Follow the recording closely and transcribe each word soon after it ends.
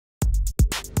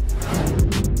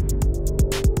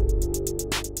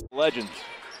Legends.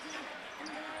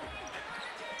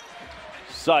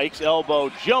 Sykes, elbow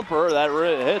jumper, that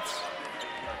hits.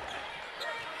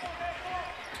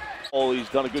 Oh, he's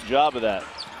done a good job of that.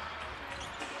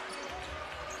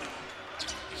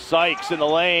 Sykes in the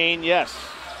lane, yes.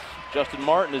 Justin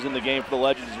Martin is in the game for the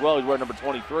Legends as well. He's wearing number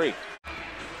 23.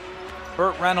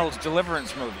 Burt Reynolds'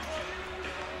 Deliverance movie.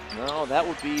 No, that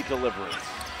would be Deliverance.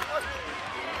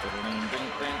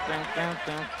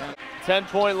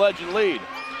 10-point Legend lead.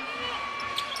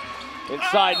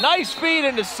 Inside, nice feed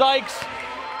into Sykes,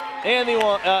 and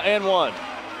one.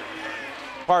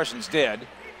 Parsons did.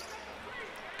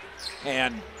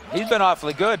 And he's been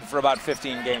awfully good for about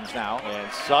 15 games now.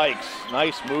 And Sykes,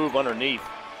 nice move underneath.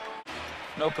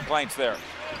 No complaints there.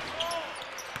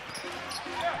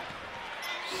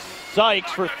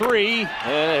 Sykes for three,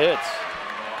 and it hits.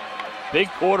 Big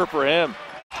quarter for him.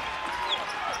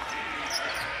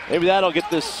 Maybe that'll get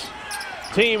this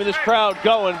team and this crowd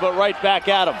going, but right back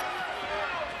at him.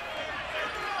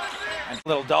 And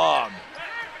little dog.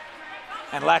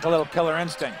 And lack a little killer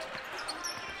instinct.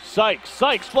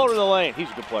 Sykes floated in the lane. He's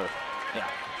a good player. Yeah.